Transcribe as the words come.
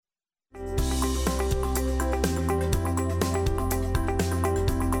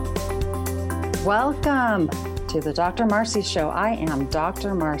Welcome to the Dr. Marcy Show. I am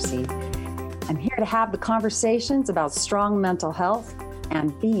Dr. Marcy. I'm here to have the conversations about strong mental health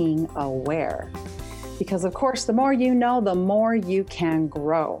and being aware. Because, of course, the more you know, the more you can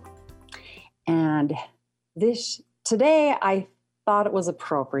grow. And today I thought it was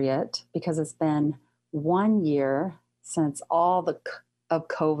appropriate because it's been 1 year since all of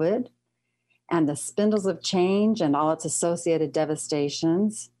COVID and the spindles of change and all its associated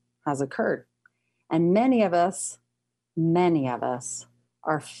devastations has occurred. And many of us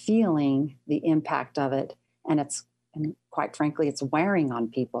are feeling the impact of it. And quite frankly, it's wearing on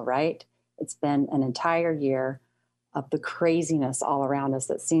people, right? It's been an entire year of the craziness all around us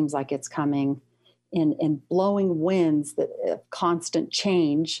that seems like it's coming in blowing winds, that constant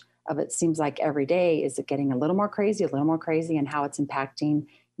change of it seems like every day. Is it getting a little more crazy, and how it's impacting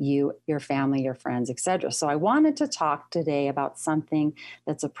you, your family, your friends, etc. So I wanted to talk today about something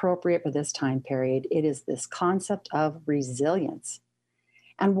that's appropriate for this time period. It is this concept of resilience.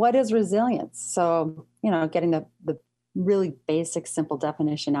 And what is resilience? So, getting the really basic, simple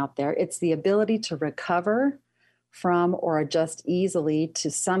definition out there, it's the ability to recover from or adjust easily to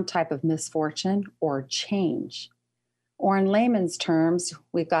some type of misfortune or change. Or in layman's terms,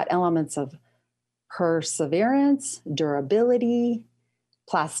 we've got elements of perseverance, durability,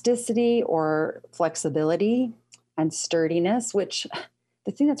 plasticity or flexibility, and sturdiness, which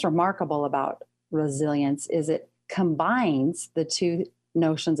the thing that's remarkable about resilience is it combines the two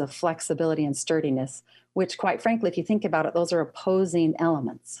notions of flexibility and sturdiness, which quite frankly, if you think about it, those are opposing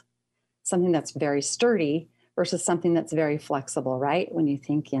elements. Something that's very sturdy versus something that's very flexible, right? When you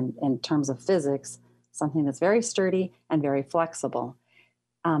think in terms of physics, something that's very sturdy and very flexible.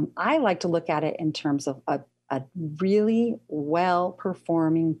 I like to look at it in terms of a really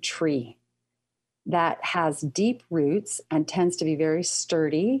well-performing tree that has deep roots and tends to be very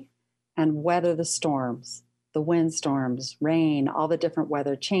sturdy and weather the storms, the windstorms, rain, all the different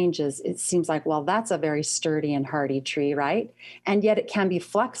weather changes. It seems like, well, that's a very sturdy and hardy tree, right? And yet it can be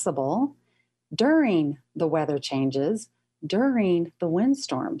flexible during the weather changes, during the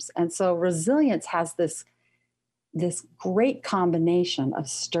windstorms. And so resilience has this great combination of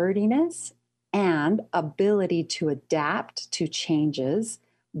sturdiness and ability to adapt to changes,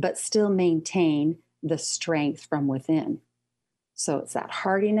 but still maintain the strength from within. So it's that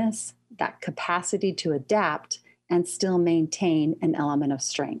hardiness, that capacity to adapt and still maintain an element of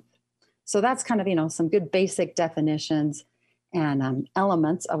strength. So that's kind of, some good basic definitions and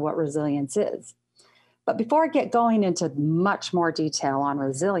elements of what resilience is. But before I get going into much more detail on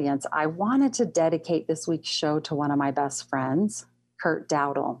resilience, I wanted to dedicate this week's show to one of my best friends, Kurt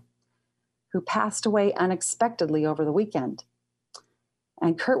Dowdle, who passed away unexpectedly over the weekend.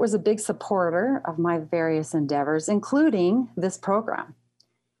 And Kurt was a big supporter of my various endeavors, including this program.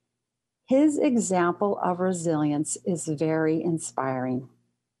 His example of resilience is very inspiring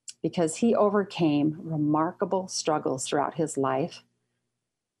because he overcame remarkable struggles throughout his life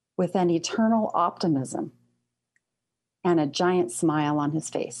with an eternal optimism and a giant smile on his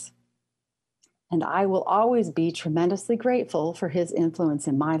face. And I will always be tremendously grateful for his influence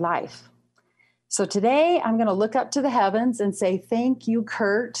in my life. So today I'm going to look up to the heavens and say, thank you,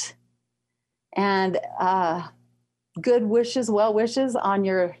 Kurt, and good wishes, well wishes on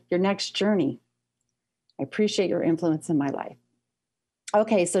your next journey. I appreciate your influence in my life.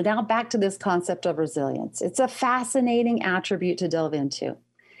 Okay, so now back to this concept of resilience. It's a fascinating attribute to delve into.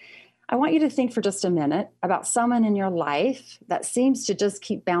 I want you to think for just a minute about someone in your life that seems to just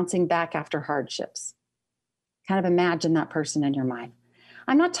keep bouncing back after hardships. Kind of imagine that person in your mind.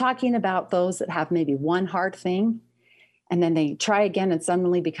 I'm not talking about those that have maybe one hard thing and then they try again and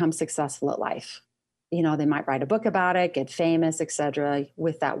suddenly become successful at life. They might write a book about it, get famous, etc.,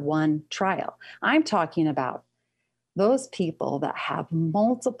 with that one trial. I'm talking about those people that have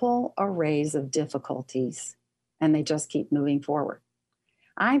multiple arrays of difficulties and they just keep moving forward.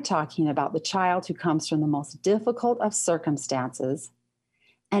 I'm talking about the child who comes from the most difficult of circumstances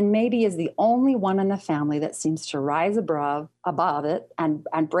and maybe is the only one in the family that seems to rise above it and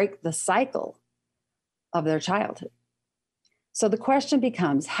break the cycle of their childhood. So the question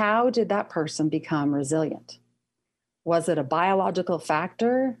becomes, how did that person become resilient? Was it a biological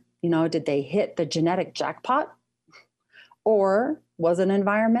factor? Did they hit the genetic jackpot? Or was it an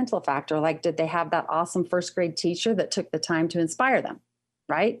environmental factor? Like, did they have that awesome first grade teacher that took the time to inspire them,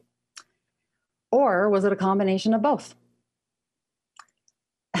 right? Or was it a combination of both?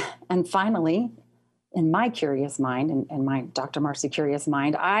 And finally, in my curious mind, in my Dr. Marcy curious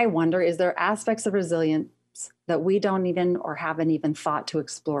mind, I wonder, is there aspects of resilience that we don't even or haven't even thought to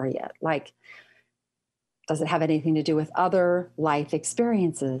explore yet? Like Does it have anything to do with other life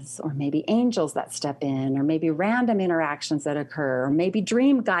experiences, or maybe angels that step in, or maybe random interactions that occur, or maybe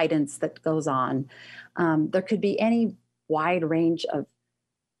dream guidance that goes on? There could be any wide range of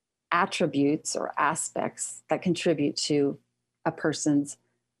attributes or aspects that contribute to a person's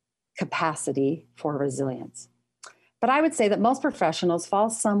capacity for resilience. But I would say that most professionals fall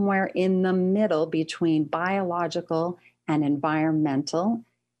somewhere in the middle between biological and environmental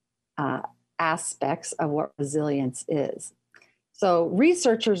aspects of what resilience is. So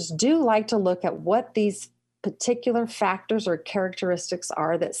researchers do like to look at what these particular factors or characteristics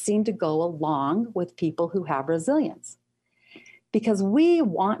are that seem to go along with people who have resilience, because we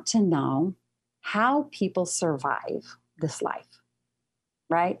want to know how people survive this life,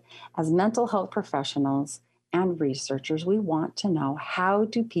 right? As mental health professionals and researchers, we want to know, how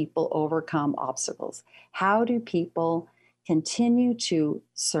do people overcome obstacles? How do people continue to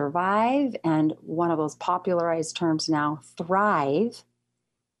survive, and one of those popularized terms now, thrive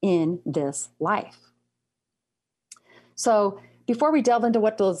in this life? So before we delve into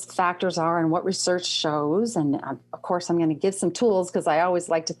what those factors are and what research shows, and of course I'm going to give some tools, because I always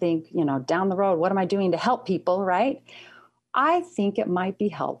like to think, down the road, what am I doing to help people, right? I think it might be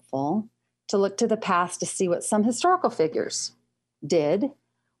helpful to look to the past to see what some historical figures did,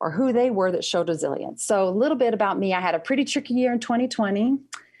 or who they were that showed resilience. So a little bit about me. I had a pretty tricky year in 2020.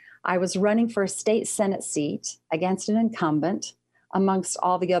 I was running for a state Senate seat against an incumbent, amongst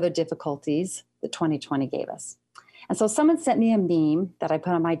all the other difficulties that 2020 gave us. And so someone sent me a meme that I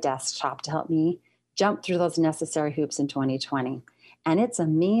put on my desktop to help me jump through those necessary hoops in 2020. And it's a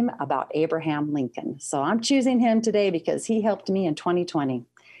meme about Abraham Lincoln. So I'm choosing him today because he helped me in 2020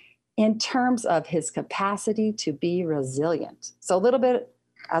 in terms of his capacity to be resilient. So a little bit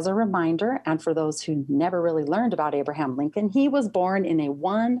as a reminder, and for those who never really learned about Abraham Lincoln, he was born in a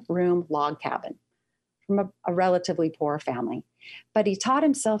one-room log cabin from a relatively poor family. But he taught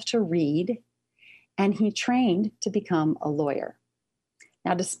himself to read, and he trained to become a lawyer.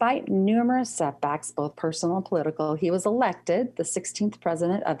 Now, despite numerous setbacks, both personal and political, he was elected the 16th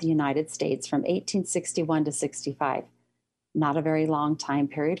president of the United States from 1861 to 65. Not a very long time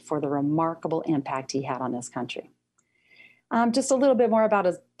period for the remarkable impact he had on this country. Just a little bit more about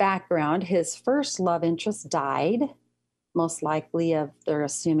his background. His first love interest died, most likely of, they're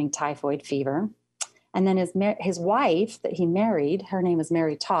assuming, typhoid fever. And then his wife that he married, her name is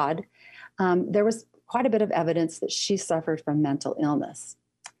Mary Todd, there was quite a bit of evidence that she suffered from mental illness.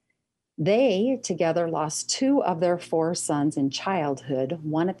 They together lost 2 of their 4 sons in childhood,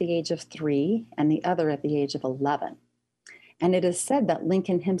 one at the age of 3 and the other at the age of 11. And it is said that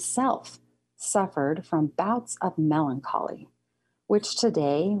Lincoln himself suffered from bouts of melancholy, which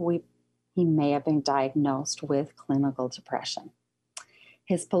today he may have been diagnosed with clinical depression.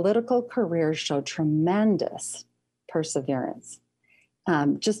 His political career showed tremendous perseverance.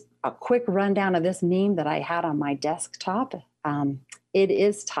 Just a quick rundown of this meme that I had on my desktop. It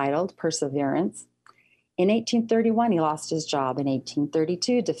is titled Perseverance. In 1831, he lost his job. In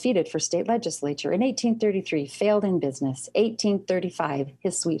 1832, defeated for state legislature. In 1833, failed in business. 1835,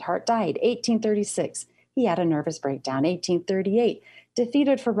 his sweetheart died. 1836, he had a nervous breakdown. 1838,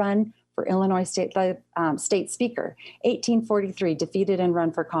 defeated for run for Illinois state speaker. 1843, defeated and run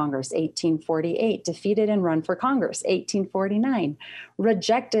for Congress. 1848, defeated and run for Congress. 1849,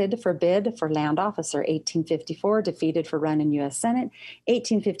 rejected for bid for land officer. 1854, defeated for run in U.S. Senate.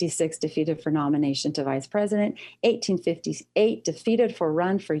 1856, defeated for nomination to vice president. 1858, defeated for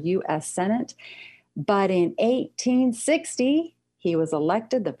run for U.S. Senate. But in 1860, he was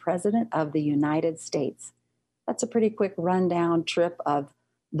elected the president of the United States. That's a pretty quick rundown trip of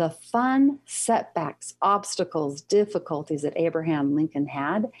the fun setbacks, obstacles, difficulties that Abraham Lincoln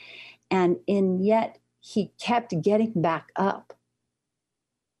had, and yet he kept getting back up.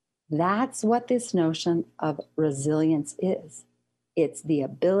 That's what this notion of resilience is. It's the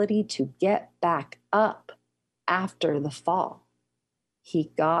ability to get back up after the fall.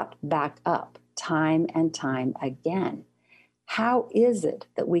 He got back up time and time again. How is it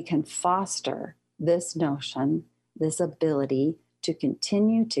that we can foster this notion, this ability to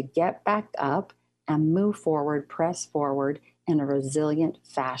continue to get back up and move forward, press forward in a resilient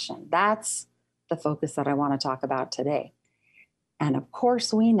fashion? That's the focus that I want to talk about today. And of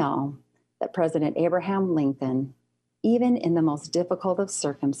course, we know that President Abraham Lincoln, even in the most difficult of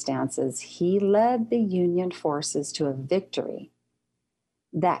circumstances, he led the Union forces to a victory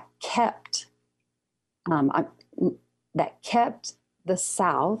that kept the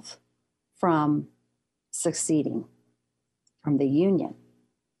South from succeeding, from the Union,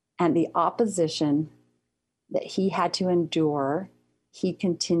 and the opposition that he had to endure he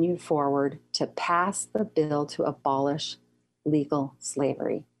continued forward to pass the bill to abolish legal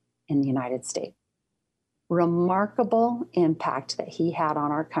slavery in the United States. Remarkable impact that he had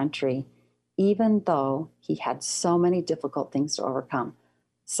on our country, even though he had so many difficult things to overcome.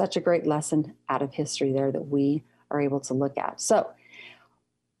 Such a great lesson out of history there that we are able to look at. So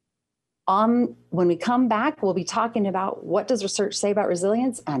when we come back, we'll be talking about what does research say about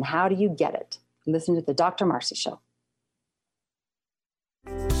resilience and how do you get it? Listen to the Dr. Marcy Show.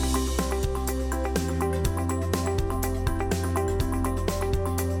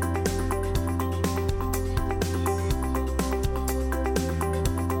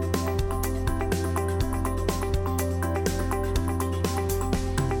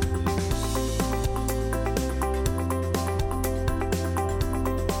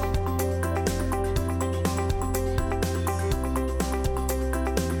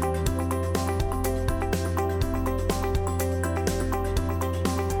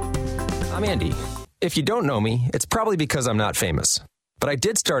 I'm Andy. If you don't know me, it's probably because I'm not famous. But I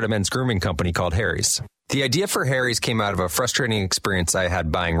did start a men's grooming company called Harry's. The idea for Harry's came out of a frustrating experience I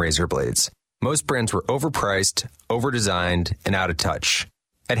had buying razor blades. Most brands were overpriced, overdesigned, and out of touch.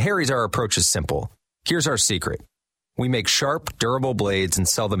 At Harry's, our approach is simple. Here's our secret. We make sharp, durable blades and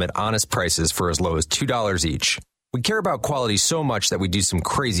sell them at honest prices for as low as $2 each. We care about quality so much that we do some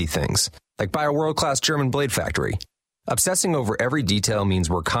crazy things, like buy a world-class German blade factory. Obsessing over every detail means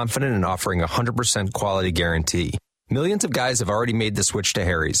we're confident in offering a 100% quality guarantee. Millions of guys have already made the switch to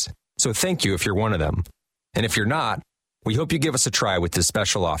Harry's, so thank you if you're one of them. And if you're not, we hope you give us a try with this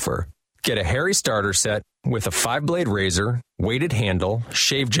special offer. Get a Harry starter set with a 5-blade razor, weighted handle,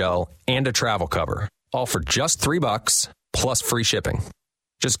 shave gel, and a travel cover, all for just $3 plus free shipping.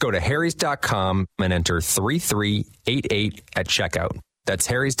 Just go to harrys.com and enter 3388 at checkout. That's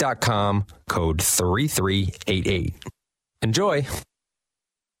harrys.com, code 3388. Enjoy.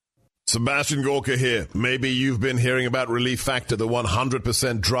 Sebastian Gorka here. Maybe you've been hearing about Relief Factor, the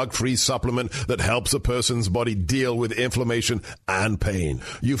 100% drug-free supplement that helps a person's body deal with inflammation and pain.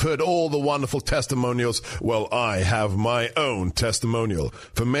 You've heard all the wonderful testimonials. Well, I have my own testimonial.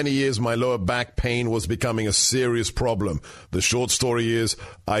 For many years, my lower back pain was becoming a serious problem. The short story is,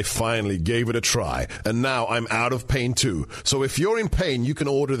 I finally gave it a try, and now I'm out of pain too. So if you're in pain, you can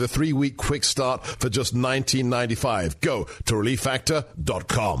order the 3-week quick start for just $19.95. Go to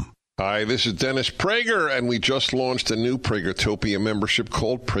relieffactor.com. Hi, this is Dennis Prager, and we just launched a new Pragertopia membership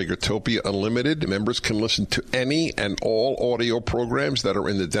called Pragertopia Unlimited. Members can listen to any and all audio programs that are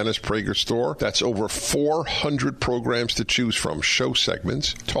in the Dennis Prager store. That's over 400 programs to choose from, show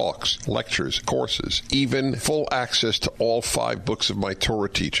segments, talks, lectures, courses, even full access to all 5 books of my Torah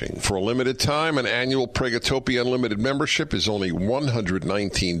teaching. For a limited time, an annual Pragertopia Unlimited membership is only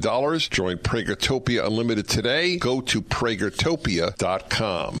 $119. Join Pragertopia Unlimited today. Go to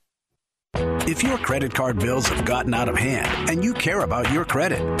Pragertopia.com. If your credit card bills have gotten out of hand and you care about your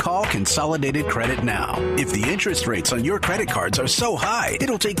credit, call Consolidated Credit now. If the interest rates on your credit cards are so high,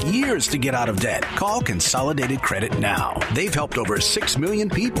 it'll take years to get out of debt. Call Consolidated Credit now. They've helped over 6 million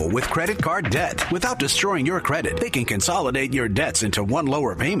people with credit card debt. Without destroying your credit, they can consolidate your debts into one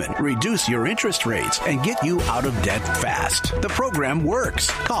lower payment, reduce your interest rates, and get you out of debt fast. The program works.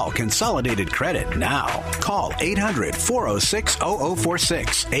 Call Consolidated Credit now. Call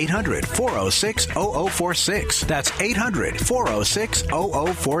 800-406-0046. 800-406-0046. That's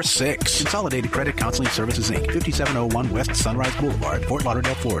 800-406-0046. Consolidated Credit Counseling Services, Inc., 5701 West Sunrise Boulevard, Fort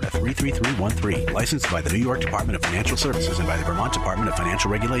Lauderdale, Florida, 33313. Licensed by the New York Department of Financial Services and by the Vermont Department of Financial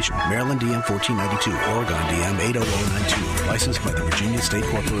Regulation. Maryland DM 1492, Oregon DM 80092. Licensed by the Virginia State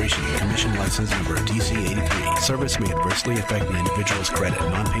Corporation. Commission license number DC 83. Service may adversely affect the individual's credit.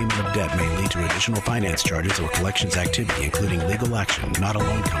 Non-payment of debt may lead to additional finance charges or collections activity, including legal action. Not a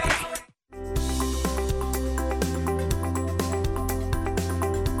loan company.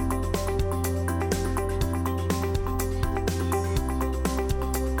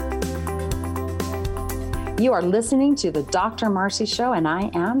 You are listening to the Dr. Marcy Show, and I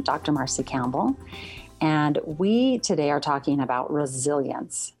am Dr. Marcy Campbell. And we today are talking about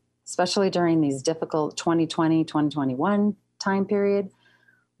resilience, especially during these difficult 2020, 2021 time period.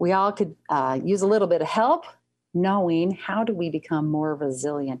 We all could use a little bit of help knowing how do we become more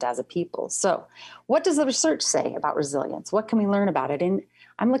resilient as a people. So what does the research say about resilience? What can we learn about it? And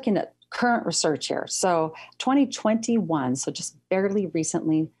I'm looking at current research here. So 2021, so just barely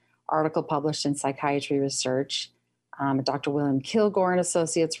recently, article published in Psychiatry Research, Dr. William Kilgore and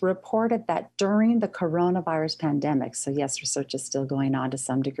Associates reported that during the coronavirus pandemic, so yes, research is still going on to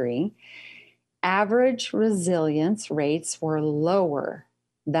some degree, average resilience rates were lower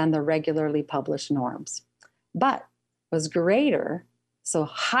than the regularly published norms, but was greater So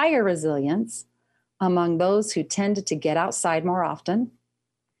higher resilience among those who tended to get outside more often,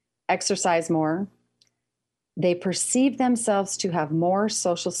 exercise more. They perceive themselves to have more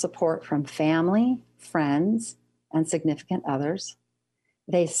social support from family, friends, and significant others.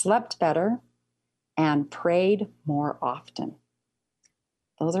 They slept better and prayed more often.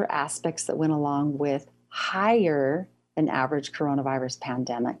 Those are aspects that went along with higher than average coronavirus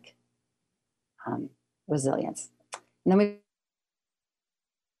pandemic resilience. And then we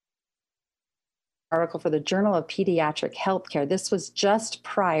article for the Journal of Pediatric Healthcare. This was just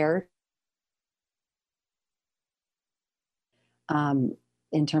prior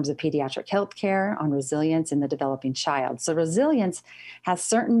in terms of pediatric healthcare on resilience in the developing child. So resilience has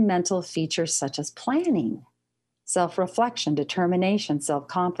certain mental features such as planning, self-reflection, determination,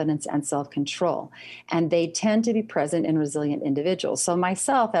 self-confidence, and self-control. And they tend to be present in resilient individuals. So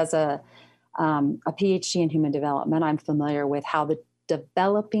myself, as a PhD in human development, I'm familiar with how the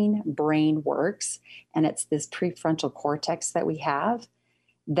developing brain works. And it's this prefrontal cortex that we have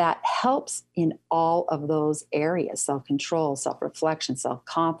that helps in all of those areas: self-control, self-reflection,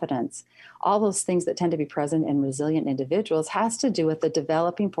 self-confidence. All those things that tend to be present in resilient individuals has to do with the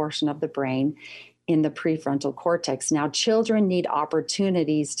developing portion of the brain in the prefrontal cortex. Now, children need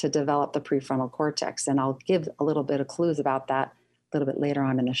opportunities to develop the prefrontal cortex, and I'll give a little bit of clues about that a little bit later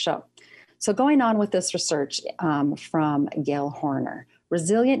on in the show. So going on with this research from Gail Horner,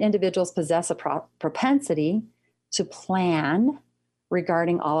 resilient individuals possess a propensity to plan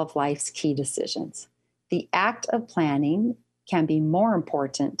regarding all of life's key decisions. The act of planning can be more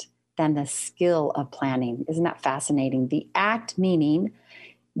important than the skill of planning. Isn't that fascinating? The act meaning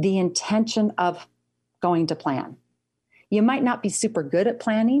the intention of going to plan. You might not be super good at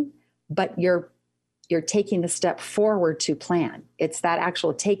planning, but you're taking the step forward to plan. It's that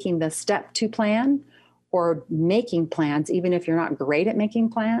actual taking the step to plan or making plans, even if you're not great at making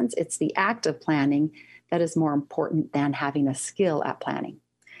plans. It's the act of planning that is more important than having a skill at planning.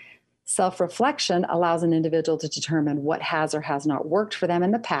 Self-reflection allows an individual to determine what has or has not worked for them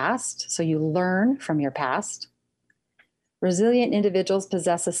in the past, so you learn from your past. Resilient individuals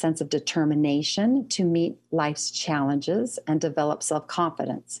possess a sense of determination to meet life's challenges and develop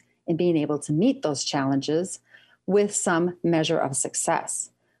self-confidence in being able to meet those challenges with some measure of success.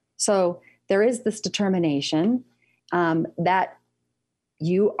 So there is this determination that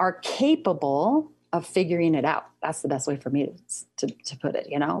you are capable of figuring it out. That's the best way for me to put it,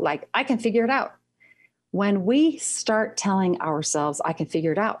 like I can figure it out. When we start telling ourselves, I can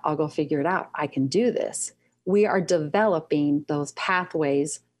figure it out, I'll go figure it out, I can do this, we are developing those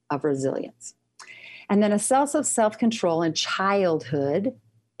pathways of resilience. And then a sense of self-control in childhood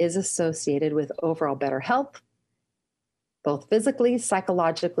is associated with overall better health, both physically,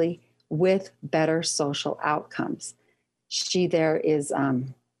 psychologically, with better social outcomes.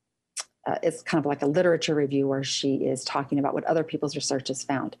 It's kind of like a literature review where she is talking about what other people's research has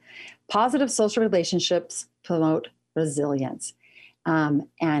found. Positive social relationships promote resilience.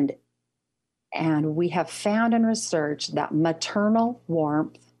 And we have found in research that maternal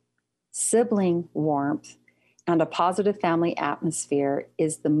warmth, sibling warmth, and a positive family atmosphere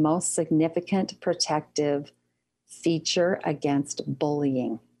is the most significant protective feature against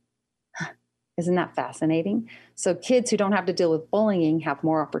bullying. Isn't that fascinating? So kids who don't have to deal with bullying have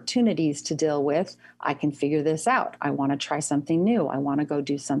more opportunities to deal with, I can figure this out. I want to try something new. I want to go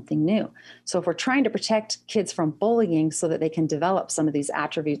do something new. So if we're trying to protect kids from bullying so that they can develop some of these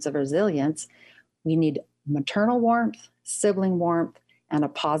attributes of resilience, we need maternal warmth, sibling warmth, and a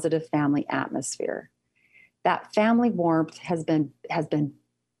positive family atmosphere. That family warmth has been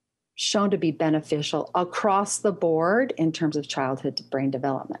shown to be beneficial across the board in terms of childhood brain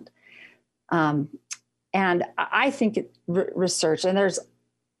development. And I think research, and there's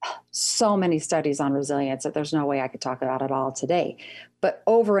so many studies on resilience that there's no way I could talk about it all today, but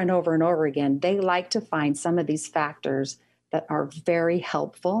over and over and over again, they like to find some of these factors that are very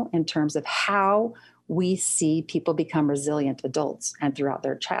helpful in terms of how we see people become resilient adults and throughout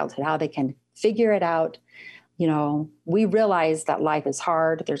their childhood, how they can figure it out. We realize that life is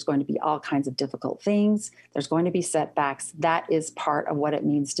hard. There's going to be all kinds of difficult things. There's going to be setbacks. That is part of what it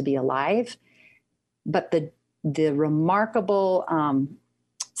means to be alive. But the remarkable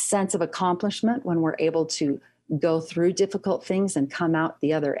sense of accomplishment when we're able to go through difficult things and come out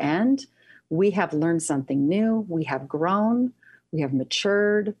the other end, we have learned something new. We have grown. We have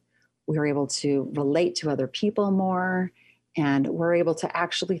matured. We are able to relate to other people more. And we're able to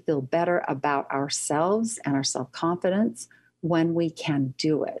actually feel better about ourselves and our self-confidence when we can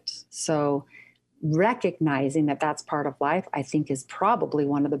do it. So recognizing that that's part of life, I think, is probably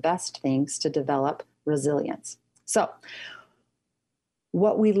one of the best things to develop resilience. So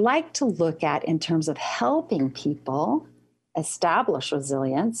What we like to look at in terms of helping people establish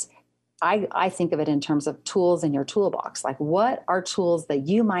resilience, I think of it in terms of tools in your toolbox. Like, what are tools that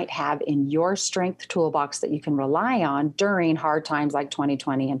you might have in your strength toolbox that you can rely on during hard times like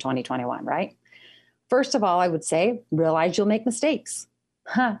 2020 and 2021, right? First of all, I would say, realize you'll make mistakes.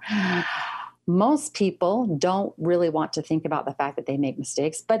 Most people don't really want to think about the fact that they make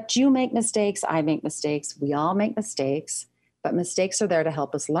mistakes, but you make mistakes, I make mistakes, we all make mistakes, but mistakes are there to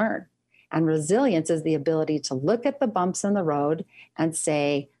help us learn. And resilience is the ability to look at the bumps in the road and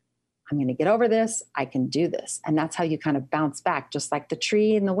say, I'm going to get over this. I can do this. And that's how you kind of bounce back. Just like the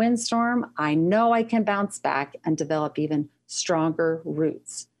tree in the windstorm, I know I can bounce back and develop even stronger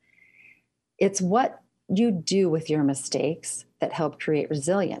roots. It's what you do with your mistakes that help create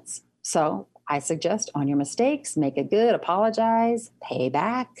resilience. So I suggest own your mistakes, make it good, apologize, pay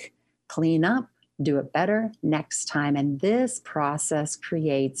back, clean up, do it better next time. And this process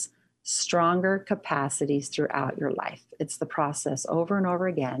creates stronger capacities throughout your life. It's the process over and over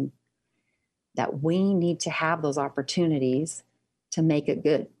again that we need to have those opportunities to make it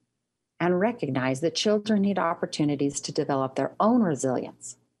good, and recognize that children need opportunities to develop their own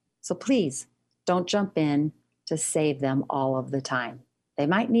resilience. So please don't jump in to save them all of the time. They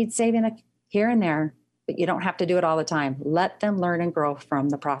might need saving here and there, but you don't have to do it all the time. Let them learn and grow from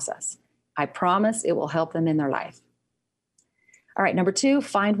the process. I promise it will help them in their life. All right, number 2,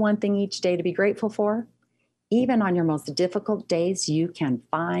 find one thing each day to be grateful for. Even on your most difficult days, you can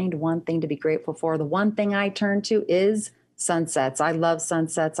find one thing to be grateful for. The one thing I turn to is sunsets. I love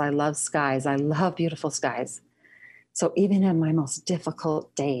sunsets. I love skies. I love beautiful skies. So even in my most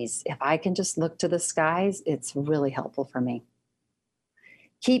difficult days, if I can just look to the skies, it's really helpful for me.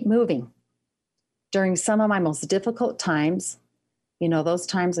 Keep moving. During some of my most difficult times, you know, those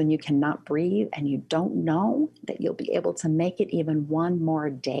times when you cannot breathe and you don't know that you'll be able to make it even one more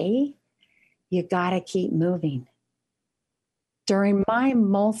day, you gotta keep moving. During my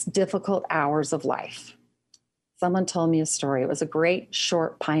most difficult hours of life, someone told me a story. It was a great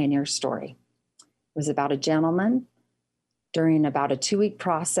short pioneer story. It was about a gentleman. During about a 2-week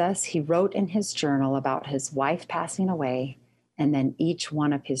process, he wrote in his journal about his wife passing away and then each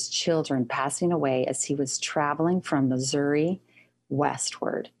one of his children passing away as he was traveling from Missouri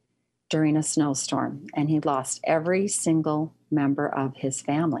westward during a snowstorm. And he lost every single member of his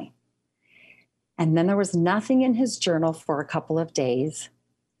family. And then there was nothing in his journal for a couple of days,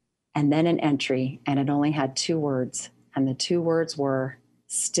 and then an entry, and it only had 2 words. And the 2 words were,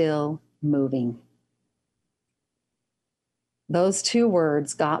 still moving. Those 2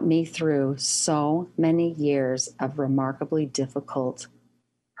 words got me through so many years of remarkably difficult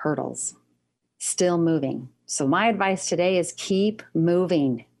hurdles. Still moving. So my advice today is keep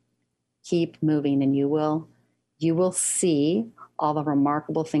moving. Keep moving, and you will see all the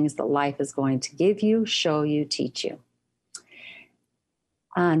remarkable things that life is going to give you, show you, teach you.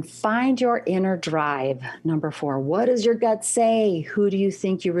 And find your inner drive. Number 4, what does your gut say? Who do you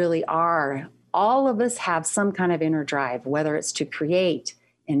think you really are? All of us have some kind of inner drive, whether it's to create,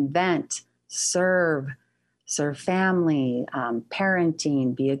 invent, serve family,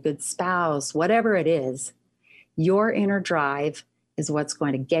 parenting, be a good spouse, whatever it is. Your inner drive is what's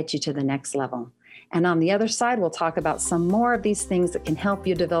going to get you to the next level. And on the other side, we'll talk about some more of these things that can help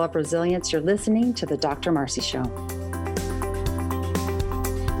you develop resilience. You're listening to The Dr. Marcy Show.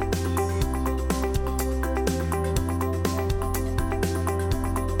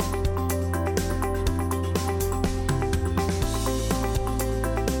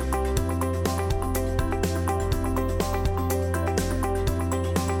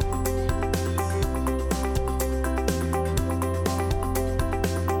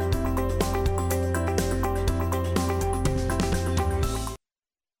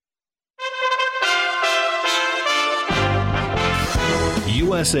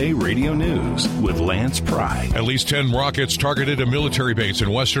 USA Radio News with Lance Pry. At least 10 rockets targeted a military base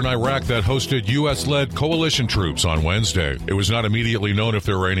in western Iraq that hosted U.S.-led coalition troops on Wednesday. It was not immediately known if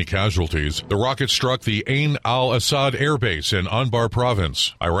there were any casualties. The rockets struck the Ain al-Assad air base in Anbar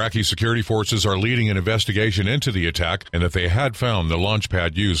province. Iraqi security forces are leading an investigation into the attack and that they had found the launch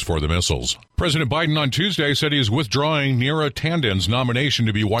pad used for the missiles. President Biden on Tuesday said he is withdrawing Neera Tanden's nomination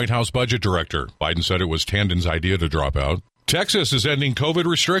to be White House budget director. Biden said it was Tanden's idea to drop out. Texas is ending COVID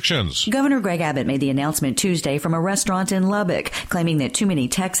restrictions. Governor Greg Abbott made the announcement Tuesday from a restaurant in Lubbock, claiming that too many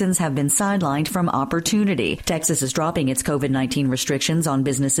Texans have been sidelined from opportunity. Texas is dropping its COVID-19 restrictions on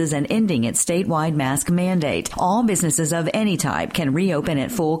businesses and ending its statewide mask mandate. All businesses of any type can reopen at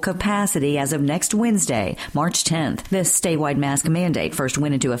full capacity as of next Wednesday, March 10th. This statewide mask mandate first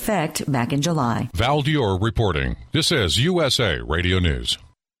went into effect back in July. Val Dior reporting. This is USA Radio News.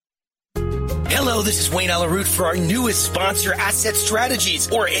 Hello, this is Wayne Alaroot for our newest sponsor, Asset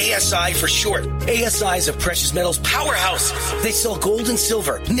Strategies, or ASI for short. ASI is a precious metals powerhouse. They sell gold and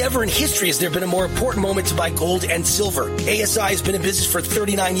silver. Never in history has there been a more important moment to buy gold and silver. ASI has been in business for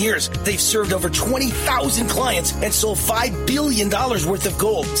 39 years. They've served over 20,000 clients and sold $5 billion worth of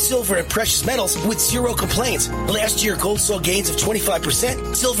gold, silver, and precious metals with zero complaints. Last year, gold saw gains of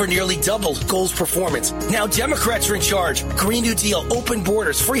 25%. Silver nearly doubled gold's performance. Now Democrats are in charge. Green New Deal, open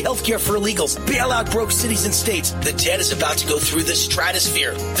borders, free healthcare for illegals, bail out broke cities and states. The debt is about to go through the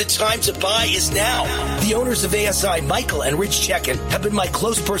stratosphere. The time to buy is now. The owners of ASI, Michael and Rich Chekin, have been my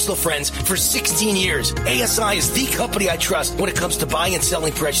close personal friends for 16 years. ASI is the company I trust when it comes to buying and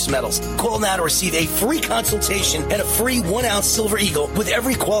selling precious metals. Call now to receive a free consultation and a free 1-ounce Silver Eagle with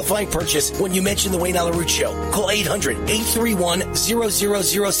every qualifying purchase when you mention the Wayne Alaroot Show. Call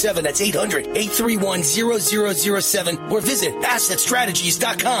 800-831-0007. That's 800-831-0007 or visit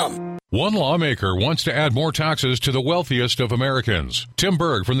AssetStrategies.com. One lawmaker wants to add more taxes to the wealthiest of Americans. Tim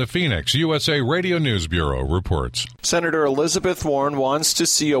Berg from the Phoenix USA Radio News Bureau reports. Senator Elizabeth Warren wants to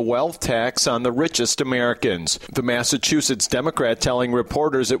see a wealth tax on the richest Americans. The Massachusetts Democrat telling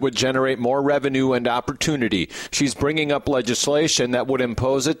reporters it would generate more revenue and opportunity. She's bringing up legislation that would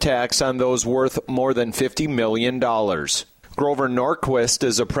impose a tax on those worth more than $50 million. Grover Norquist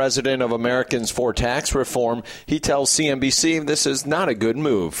is a president of Americans for Tax Reform. He tells CNBC this is not a good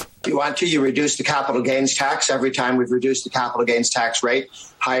move. If you want to, you reduce the capital gains tax. Every time we've reduced the capital gains tax rate,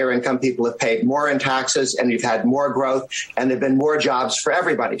 higher income people have paid more in taxes, and you've had more growth, and there have been more jobs for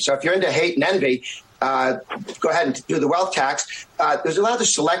everybody. So if you're into hate and envy, go ahead and do the wealth tax. There's a lot of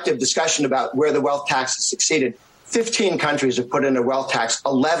selective discussion about where the wealth tax has succeeded. 15 countries have put in a wealth tax.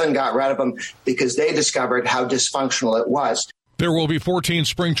 11 got rid of them because they discovered how dysfunctional it was. There will be 14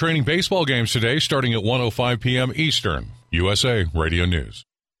 spring training baseball games today, starting at 1:05 p.m. Eastern. USA Radio News.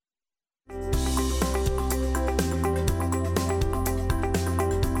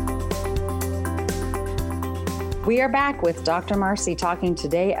 We are back with Dr. Marcy talking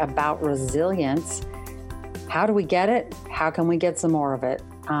today about resilience. How do we get it? How can we get some more of it?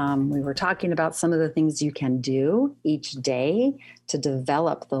 We were talking about some of the things you can do each day to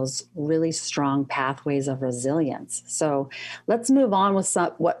develop those really strong pathways of resilience. So let's move on with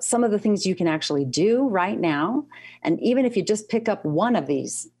some of the things you can actually do right now. And even if you just pick up one of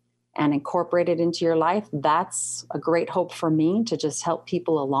these and incorporate it into your life, that's a great hope for me to just help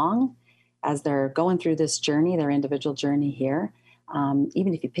people along as they're going through this journey, their individual journey here.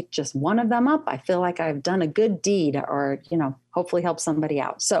 Even if you pick just one of them up, I feel like I've done a good deed or, hopefully help somebody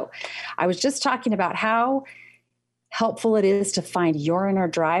out. So I was just talking about how helpful it is to find your inner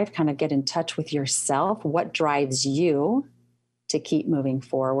drive, kind of get in touch with yourself, what drives you to keep moving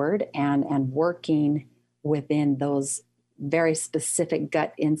forward and working within those very specific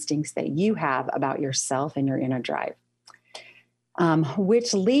gut instincts that you have about yourself and your inner drive.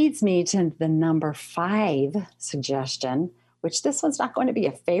 Which leads me to the number 5 suggestion, which this one's not going to be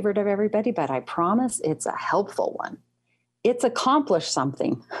a favorite of everybody, but I promise it's a helpful one. It's accomplish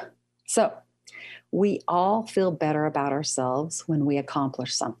something. So we all feel better about ourselves when we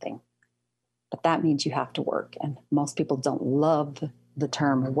accomplish something, but that means you have to work. And most people don't love the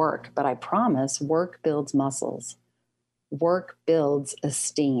term work, but I promise work builds muscles. Work builds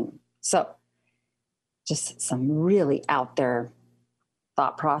esteem. So just some really out there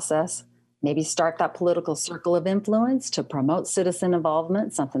thought process. Maybe start that political circle of influence to promote citizen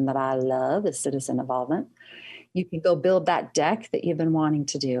involvement. Something that I love is citizen involvement. You can go build that deck that you've been wanting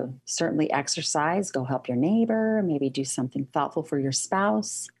to do. Certainly exercise, go help your neighbor, maybe do something thoughtful for your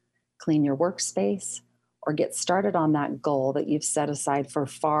spouse, clean your workspace, or get started on that goal that you've set aside for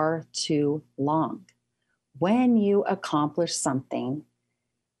far too long. When you accomplish something,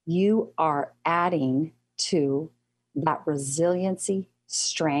 you are adding to that resiliency,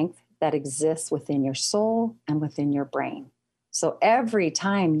 strength that exists within your soul and within your brain. So every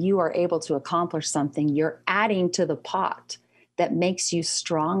time you are able to accomplish something, you're adding to the pot that makes you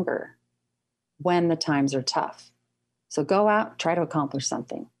stronger when the times are tough. So go out, try to accomplish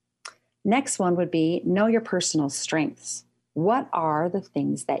something. Next one would be know your personal strengths. What are the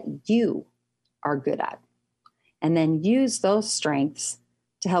things that you are good at? And then use those strengths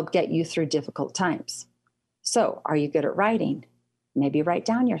to help get you through difficult times. So, are you good at writing? Maybe write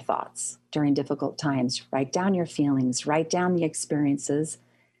down your thoughts during difficult times. Write down your feelings. Write down the experiences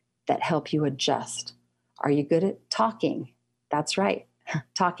that help you adjust. Are you good at talking? That's right,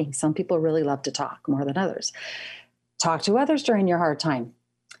 talking. Some people really love to talk more than others. Talk to others during your hard time.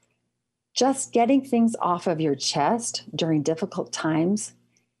 Just getting things off of your chest during difficult times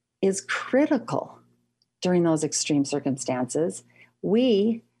is critical during those extreme circumstances.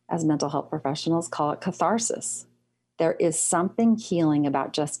 We, as mental health professionals, call it catharsis. There is something healing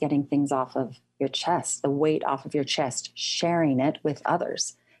about just getting things off of your chest, the weight off of your chest, sharing it with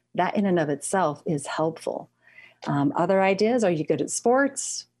others. That in and of itself is helpful. Other ideas, are you good at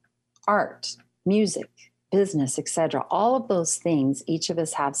sports, art, music, business, etc.? All of those things, each of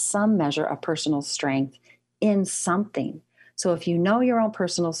us have some measure of personal strength in something. So if you know your own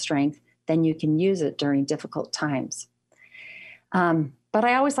personal strength, then you can use it during difficult times. But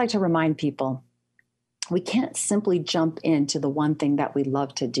I always like to remind people, we can't simply jump into the one thing that we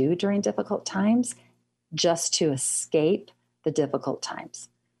love to do during difficult times just to escape the difficult times.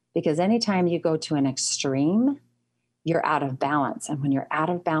 Because anytime you go to an extreme, you're out of balance. And when you're out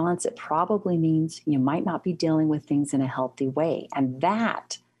of balance, it probably means you might not be dealing with things in a healthy way. And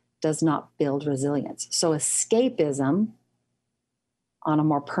that does not build resilience. So escapism on a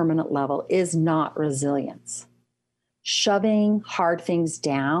more permanent level is not resilience. Shoving hard things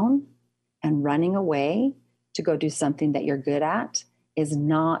down and running away to go do something that you're good at is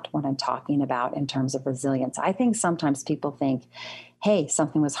not what I'm talking about in terms of resilience. I think sometimes people think, hey,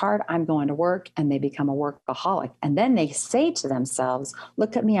 something was hard, I'm going to work, and they become a workaholic. And then they say to themselves,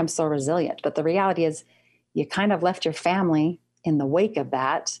 look at me, I'm so resilient. But the reality is you kind of left your family in the wake of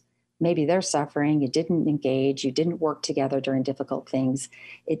that. Maybe they're suffering, you didn't engage, you didn't work together during difficult things.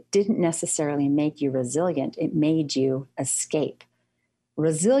 It didn't necessarily make you resilient, it made you escape.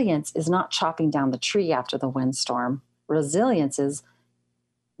 Resilience is not chopping down the tree after the windstorm. Resilience is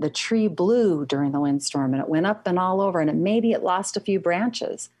the tree blew during the windstorm and it went up and all over, and maybe it lost a few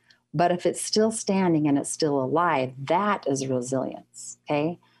branches. But if it's still standing and it's still alive, that is resilience,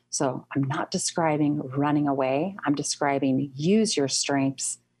 okay? So I'm not describing running away. I'm describing use your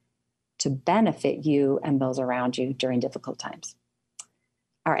strengths to benefit you and those around you during difficult times.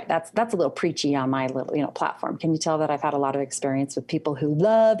 All right, that's a little preachy on my little platform. Can you tell that I've had a lot of experience with people who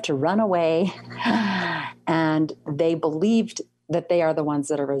love to run away and they believed that they are the ones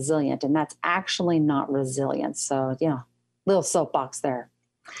that are resilient, and that's actually not resilience. So, little soapbox there.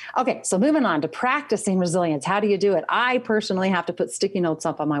 Okay, so moving on to practicing resilience. How do you do it? I personally have to put sticky notes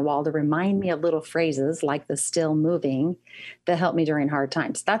up on my wall to remind me of little phrases like the still moving that help me during hard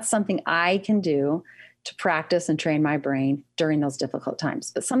times. That's something I can do to practice and train my brain during those difficult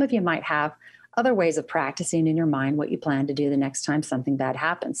times. But some of you might have other ways of practicing in your mind what you plan to do the next time something bad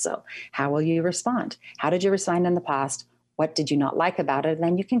happens. So how will you respond? How did you respond in the past? What did you not like about it? And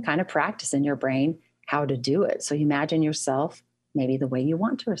then you can kind of practice in your brain how to do it. So you imagine yourself maybe the way you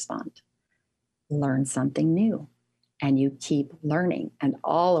want to respond. Learn something new, and you keep learning. And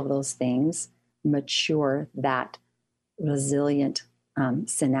all of those things mature that resilient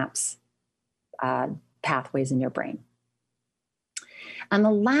synapse pathways in your brain. And the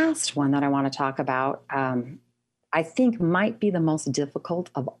last one that I want to talk about, I think might be the most difficult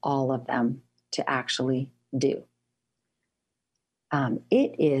of all of them to actually do.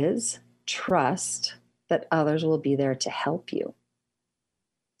 It is trust that others will be there to help you.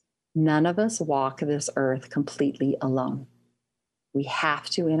 None of us walk this earth completely alone. We have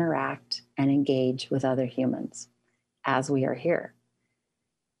to interact and engage with other humans as we are here.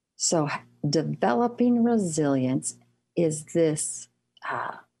 So developing resilience is the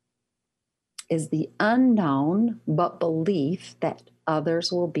unknown but belief that others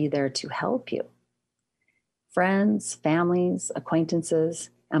will be there to help you. Friends, families, acquaintances,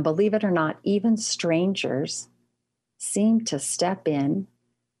 and believe it or not, even strangers seem to step in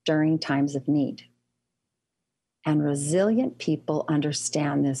during times of need. And resilient people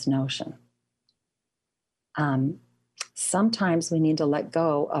understand this notion. Sometimes we need to let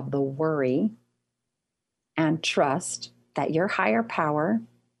go of the worry and trust that your higher power,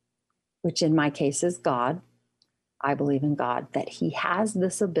 which in my case is God, I believe in God, that He has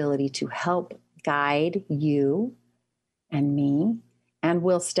this ability to help guide you and me, and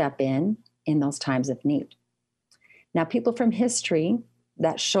will step in those times of need. Now, people from history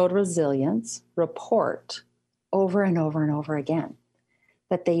that showed resilience report over and over and over again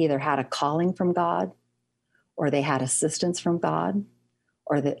that they either had a calling from God, or they had assistance from God,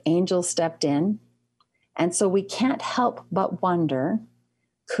 or the angels stepped in. And so we can't help but wonder,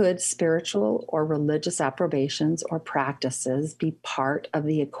 could spiritual or religious approbations or practices be part of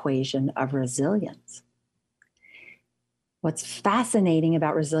the equation of resilience? What's fascinating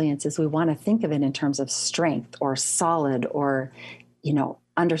about resilience is we want to think of it in terms of strength or solid or,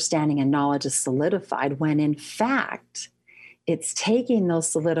 understanding and knowledge is solidified, when in fact, it's taking those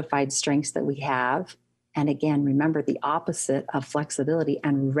solidified strengths that we have. And again, remember the opposite of flexibility,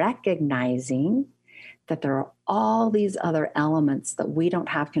 and recognizing that there are all these other elements that we don't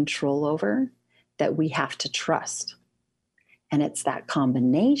have control over that we have to trust. And it's that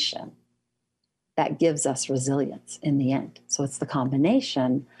combination that gives us resilience in the end. So it's the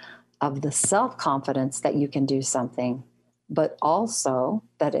combination of the self-confidence that you can do something, but also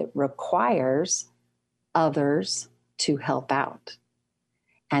that it requires others to help out.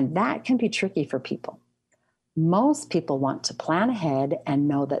 And that can be tricky for people. Most people want to plan ahead and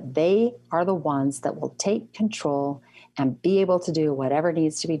know that they are the ones that will take control and be able to do whatever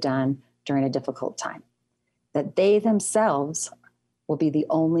needs to be done during a difficult time. That they themselves will be the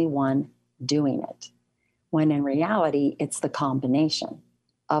only one doing it. When in reality, it's the combination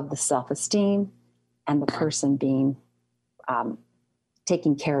of the self-esteem and the person being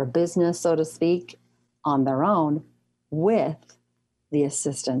taking care of business, so to speak, on their own with the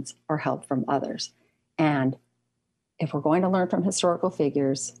assistance or help from others. And if we're going to learn from historical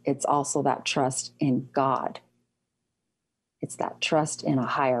figures, it's also that trust in God. It's that trust in a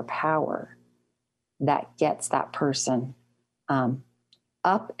higher power that gets that person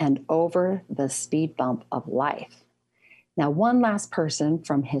up and over the speed bump of life. Now, one last person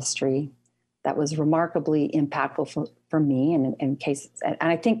from history that was remarkably impactful for me, and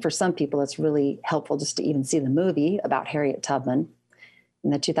I think for some people it's really helpful just to even see the movie about Harriet Tubman,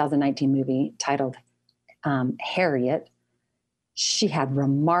 in the 2019 movie titled Harriet. She had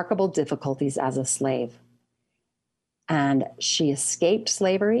remarkable difficulties as a slave, and she escaped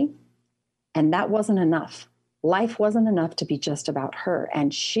slavery, and that wasn't enough. Life wasn't enough to be just about her.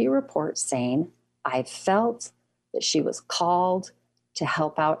 And she reports saying, I felt that she was called to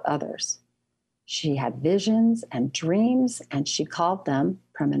help out others. She had visions and dreams, and she called them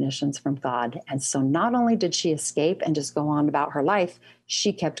premonitions from God. And so not only did she escape and just go on about her life,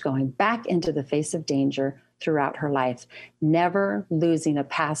 she kept going back into the face of danger throughout her life, never losing a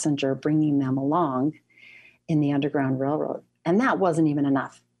passenger, bringing them along in the Underground Railroad. And that wasn't even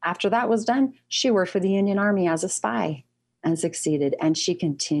enough. After that was done, she worked for the Union Army as a spy and succeeded. And she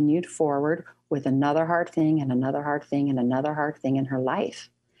continued forward with another hard thing and another hard thing and another hard thing in her life.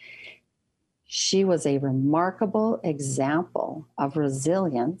 She was a remarkable example of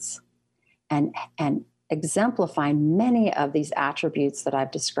resilience and exemplifying many of these attributes that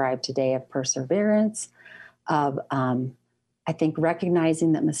I've described today of perseverance, of, I think,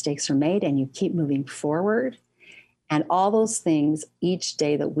 recognizing that mistakes are made and you keep moving forward, and all those things each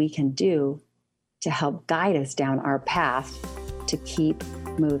day that we can do to help guide us down our path to keep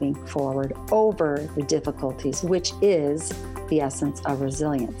moving forward over the difficulties, which is the essence of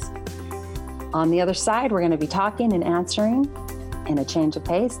resilience. On the other side, we're going to be talking and answering, in a change of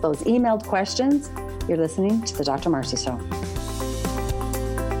pace, those emailed questions. You're listening to The Dr. Marcy Show.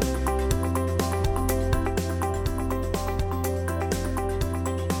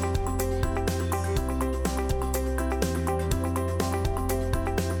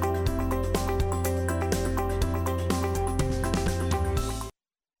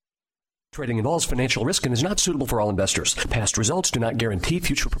 Trading involves financial risk and is not suitable for all investors. Past results do not guarantee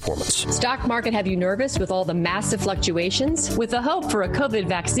future performance. Stock market have you nervous with all the massive fluctuations? With the hope for a COVID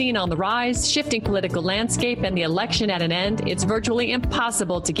vaccine on the rise, shifting political landscape, and the election at an end, it's virtually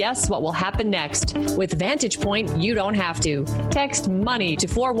impossible to guess what will happen next. With Vantage Point, you don't have to. Text MONEY to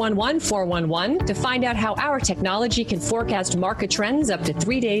 411-411 to find out how our technology can forecast market trends up to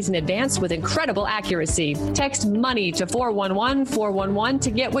 3 days in advance with incredible accuracy. Text MONEY to 411-411 to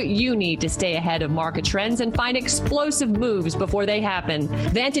get what you need to stay ahead of market trends and find explosive moves before they happen.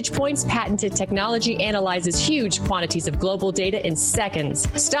 Vantage Point's patented technology analyzes huge quantities of global data in seconds.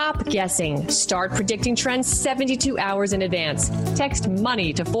 Stop guessing. Start predicting trends 72 hours in advance. Text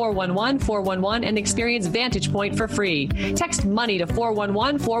MONEY to 411-411 and experience Vantage Point for free. Text MONEY to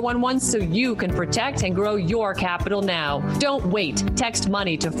 411-411 so you can protect and grow your capital now. Don't wait. Text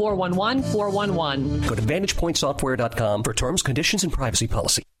MONEY to 411-411. Go to VantagePointSoftware.com for terms, conditions, and privacy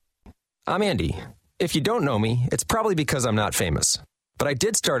policy. I'm Andy. If you don't know me, it's probably because I'm not famous. But I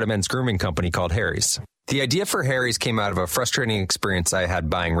did start a men's grooming company called Harry's. The idea for Harry's came out of a frustrating experience I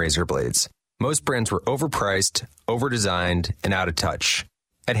had buying razor blades. Most brands were overpriced, overdesigned, and out of touch.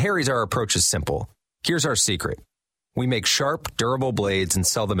 At Harry's, our approach is simple. Here's our secret. We make sharp, durable blades and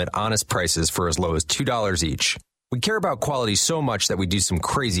sell them at honest prices for as low as $2 each. We care about quality so much that we do some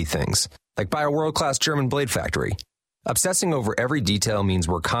crazy things, like buy a world-class German blade factory. Obsessing over every detail means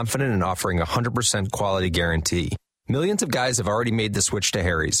we're confident in offering a 100% quality guarantee, Millions of guys have already made the switch to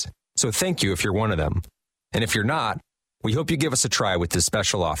Harry's, so thank you if you're one of them. And if you're not, we hope you give us a try with this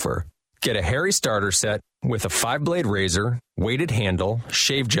special offer. Get a Harry starter set with a 5-blade razor, weighted handle,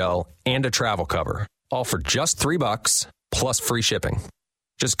 shave gel, and a travel cover, all for just $3 plus free shipping.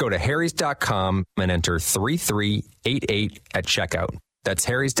 Just go to harrys.com and enter 3388 at checkout. That's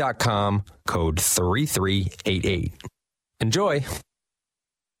harrys.com, code 3388. Enjoy.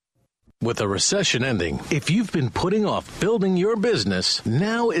 With a recession ending, if you've been putting off building your business,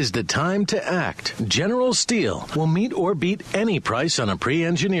 now is the time to act. General Steel will meet or beat any price on a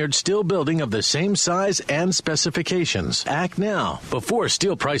pre-engineered steel building of the same size and specifications. Act now before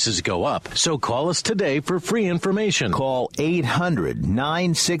steel prices go up. So call us today for free information. Call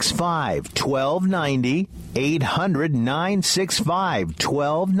 800-965-1290.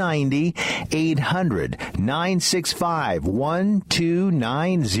 800-965-1290.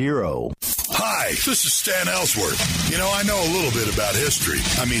 800-965-1290. Hi, this is Stan Ellsworth. You know, I know a little bit about history.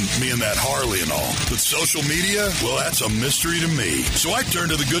 I mean, me and that Harley and all. But social media, well, that's a mystery to me. So I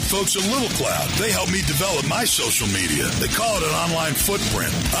turned to the good folks at Little Cloud. They helped me develop my social media. They call it an online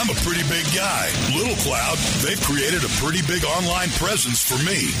footprint. I'm a pretty big guy. Little Cloud, they've created a pretty big online presence for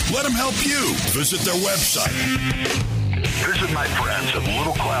me. Let them help you. Visit their website. Visit my friends at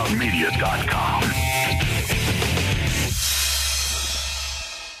littlecloudmedia.com.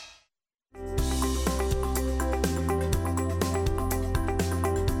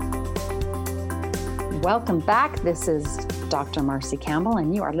 Welcome back. This is Dr. Marcy Campbell,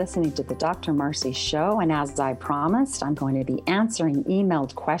 and you are listening to the Dr. Marcy Show. And as I promised, I'm going to be answering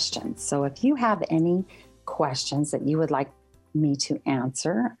emailed questions. So if you have any questions that you would like me to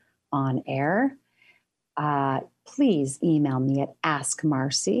answer on air, please email me at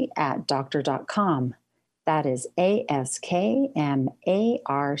askmarcy@doctor.com. That is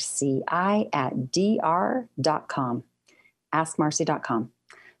askmarci@dr.com. Askmarcy.com.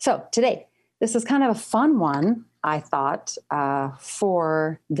 So today, this is kind of a fun one, I thought,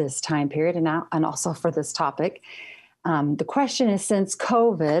 for this time period and also for this topic. The question is, since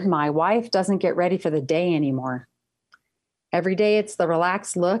COVID, my wife doesn't get ready for the day anymore. Every day it's the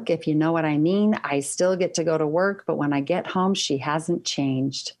relaxed look, if you know what I mean. I still get to go to work, but when I get home, she hasn't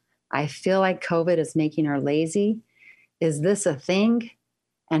changed. I feel like COVID is making her lazy. Is this a thing?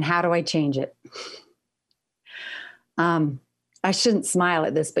 And how do I change it? I shouldn't smile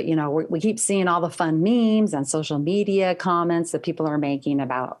at this, but you know, we keep seeing all the fun memes and social media comments that people are making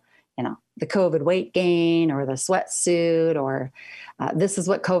about, you know, the COVID weight gain or the sweatsuit or this is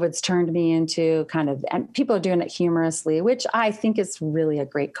what COVID's turned me into, kind of, and people are doing it humorously, which I think is really a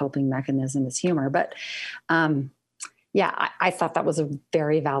great coping mechanism is humor. But I thought that was a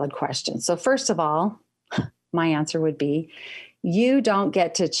very valid question. So first of all, my answer would be, you don't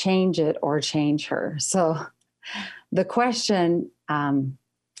get to change it or change her. So the question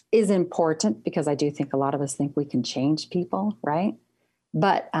is important because I do think a lot of us think we can change people, right?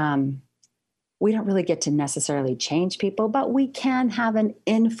 But we don't really get to necessarily change people, but we can have an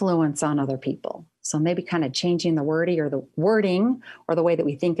influence on other people. So maybe kind of changing the wording or the way that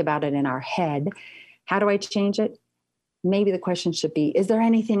we think about it in our head. How do I change it? Maybe the question should be, is there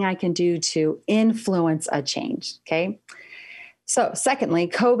anything I can do to influence a change? Okay. So secondly,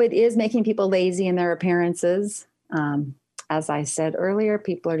 COVID is making people lazy in their appearances. As I said earlier,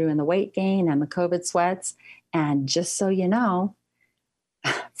 people are doing the weight gain and the COVID sweats. And just so you know,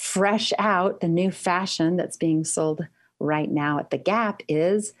 fresh out, the new fashion that's being sold right now at the Gap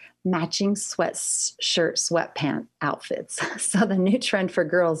is matching sweatshirt, sweatpant outfits. So the new trend for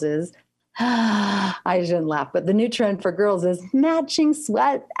girls is, I shouldn't laugh, but the new trend for girls is matching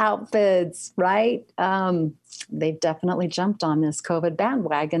sweat outfits, right? They've definitely jumped on this COVID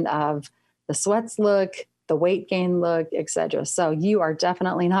bandwagon of the sweats look, the weight gain look, etc. So you are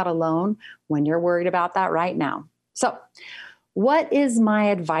definitely not alone when you're worried about that right now. So what is my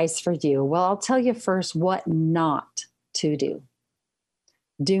advice for you? Well, I'll tell you first what not to do.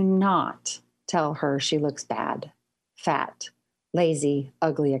 Do not tell her she looks bad, fat, lazy,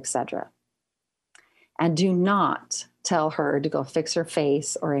 ugly, etc. And do not tell her to go fix her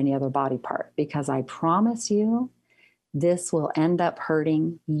face or any other body part, because I promise you, this will end up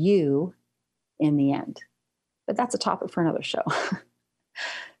hurting you in the end. But that's a topic for another show.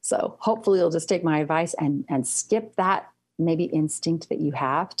 So hopefully you'll just take my advice and skip that maybe instinct that you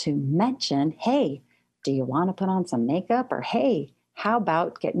have to mention, hey, do you want to put on some makeup? Or, hey, how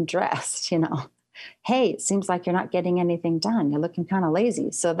about getting dressed? You know, hey, it seems like you're not getting anything done. You're looking kind of lazy.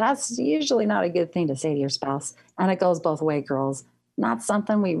 So that's usually not a good thing to say to your spouse. And it goes both ways, girls. Not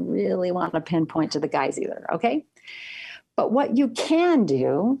something we really want to pinpoint to the guys either, okay? But what you can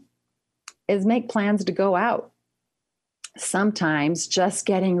do is make plans to go out. sometimes just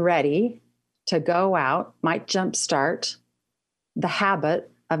getting ready to go out might jumpstart the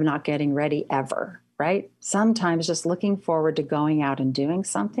habit of not getting ready ever, right? Sometimes just looking forward to going out and doing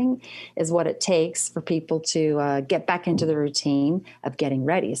something is what it takes for people to get back into the routine of getting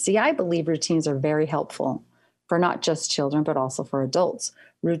ready. See, I believe routines are very helpful for not just children, but also for adults.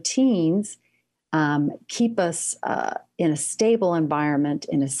 Routines keep us in a stable environment,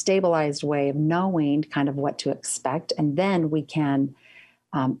 in a stabilized way of knowing kind of what to expect. And then we can,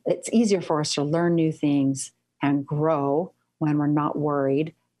 it's easier for us to learn new things and grow when we're not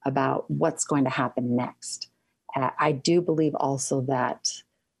worried about what's going to happen next. I do believe also that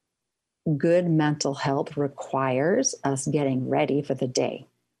good mental health requires us getting ready for the day.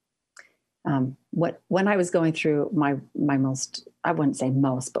 When I was going through my most, I wouldn't say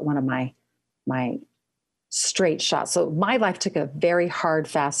most, but one of my straight shots. So my life took a very hard,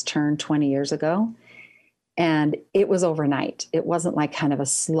 fast turn 20 years ago. And it was overnight. It wasn't like kind of a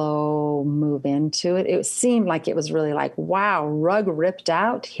slow move into it. It seemed like it was really like, wow, rug ripped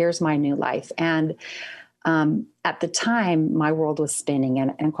out. Here's my new life. And at the time, my world was spinning.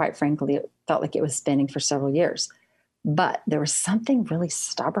 And quite frankly, it felt like it was spinning for several years. But there was something really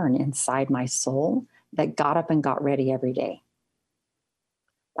stubborn inside my soul that got up and got ready every day.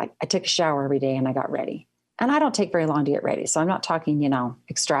 Like I took a shower every day and I got ready. And I don't take very long to get ready. So I'm not talking,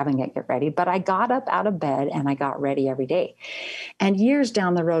 extravagant get ready, but I got up out of bed and I got ready every day. And years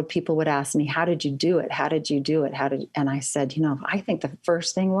down the road, people would ask me, how did you do it? How did you do it? And I said, I think the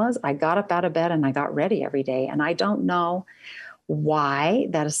first thing was I got up out of bed and I got ready every day. And I don't know why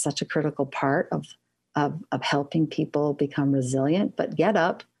that is such a critical part of helping people become resilient, but get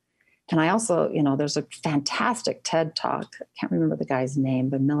up. And I also, there's a fantastic TED talk, I can't remember the guy's name,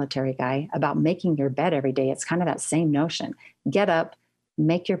 but military guy, about making your bed every day. It's kind of that same notion. Get up,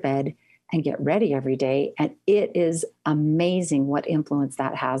 make your bed, and get ready every day. And it is amazing what influence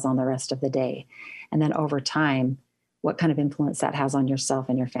that has on the rest of the day. And then over time, what kind of influence that has on yourself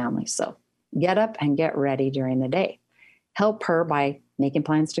and your family. So get up and get ready during the day. Help her by making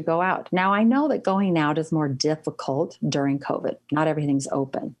plans to go out. Now, I know that going out is more difficult during COVID. Not everything's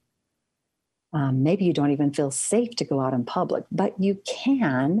open. Maybe you don't even feel safe to go out in public, but you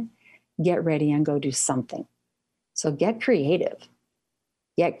can get ready and go do something. So get creative.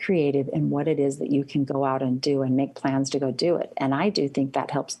 Get creative in what it is that you can go out and do and make plans to go do it. And I do think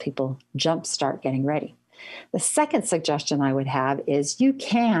that helps people jumpstart getting ready. The second suggestion I would have is you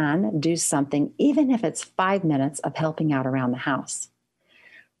can do something, even if it's 5 minutes of helping out around the house.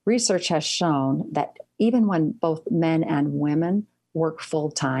 Research has shown that even when both men and women work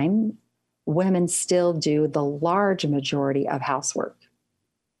full time, women still do the large majority of housework.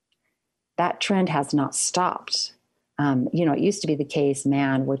 That trend has not stopped. It used to be the case,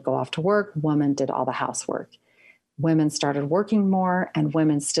 man would go off to work, woman did all the housework. Women started working more and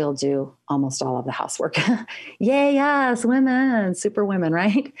women still do almost all of the housework. Yay, yes, women, super women,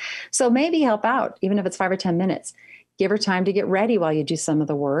 right? So maybe help out, even if it's 5 or 10 minutes. Give her time to get ready while you do some of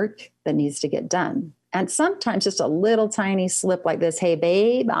the work that needs to get done. And sometimes just a little tiny slip like this, hey,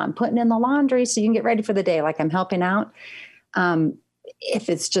 babe, I'm putting in the laundry so you can get ready for the day, like I'm helping out. If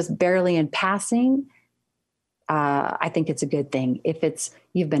it's just barely in passing, I think it's a good thing. If it's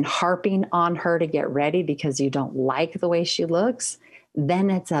you've been harping on her to get ready because you don't like the way she looks, then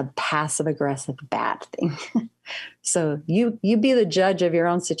it's a passive aggressive bad thing. So you be the judge of your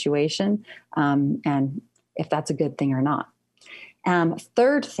own situation and if that's a good thing or not.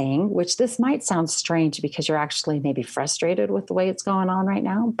 Third thing, which this might sound strange because you're actually maybe frustrated with the way it's going on right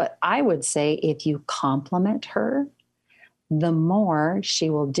now, but I would say if you compliment her, the more she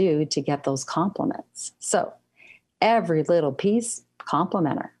will do to get those compliments. So every little piece,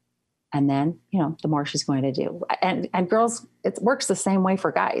 compliment her. And then, the more she's going to do. And girls, it works the same way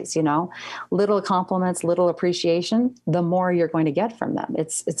for guys, little compliments, little appreciation, the more you're going to get from them.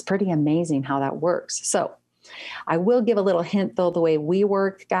 It's pretty amazing how that works. So I will give a little hint, though, the way we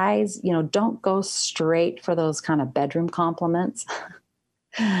work, guys, don't go straight for those kind of bedroom compliments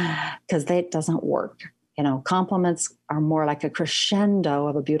because that doesn't work. Compliments are more like a crescendo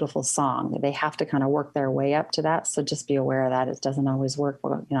of a beautiful song. They have to kind of work their way up to that. So just be aware of that. It doesn't always work.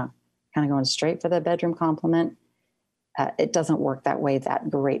 Kind of going straight for the bedroom compliment. It doesn't work that way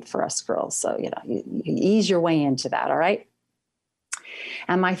that great for us girls. So, you ease your way into that. All right.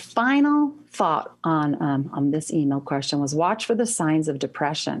 And my final thought on this email question was watch for the signs of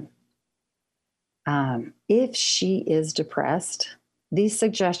depression. If she is depressed, these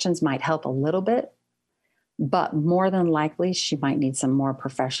suggestions might help a little bit, but more than likely she might need some more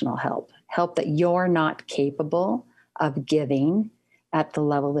professional help that you're not capable of giving at the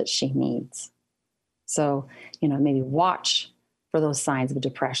level that she needs. So, maybe watch for those signs of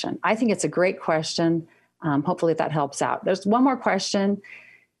depression. I think it's a great question. Hopefully that helps out. There's one more question.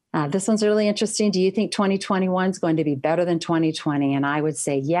 This one's really interesting. Do you think 2021 is going to be better than 2020? And I would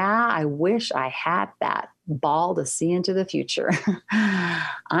say, yeah, I wish I had that ball to see into the future.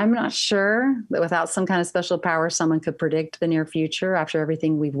 I'm not sure that without some kind of special power, someone could predict the near future after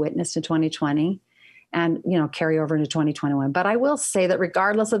everything we've witnessed in 2020 and, carry over into 2021. But I will say that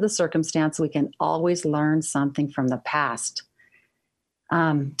regardless of the circumstance, we can always learn something from the past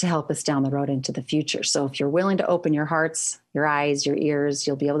to help us down the road into the future. So if you're willing to open your hearts, your eyes, your ears,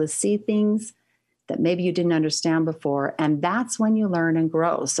 you'll be able to see things that maybe you didn't understand before. And that's when you learn and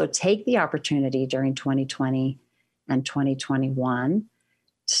grow. So take the opportunity during 2020 and 2021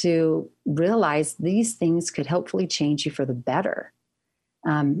 to realize these things could hopefully change you for the better.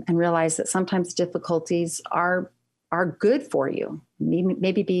 And realize that sometimes difficulties are good for you.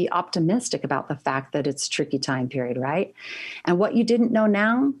 Maybe be optimistic about the fact that it's a tricky time period, right? And what you didn't know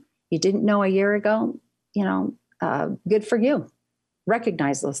now, you didn't know a year ago, good for you.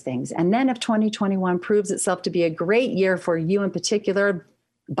 Recognize those things. And then if 2021 proves itself to be a great year for you in particular,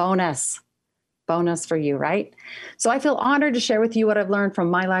 bonus for you, right? So I feel honored to share with you what I've learned from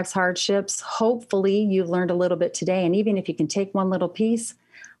my life's hardships. Hopefully you've learned a little bit today. And even if you can take one little piece,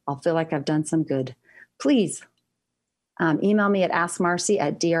 I'll feel like I've done some good. Please email me at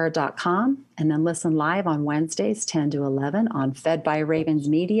askmarcy@dr.com and then listen live on Wednesdays, 10 to 11 on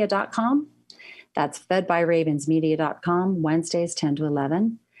fedbyravensmedia.com. That's fedbyravensmedia.com, Wednesdays, 10 to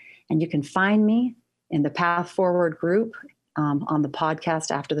 11. And you can find me in the Path Forward group on the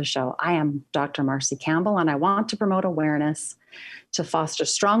podcast after the show. I am Dr. Marcy Campbell, and I want to promote awareness to foster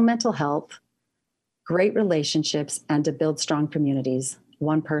strong mental health, great relationships, and to build strong communities,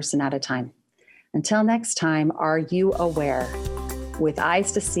 one person at a time. Until next time, are you aware? With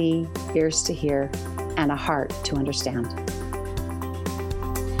eyes to see, ears to hear, and a heart to understand.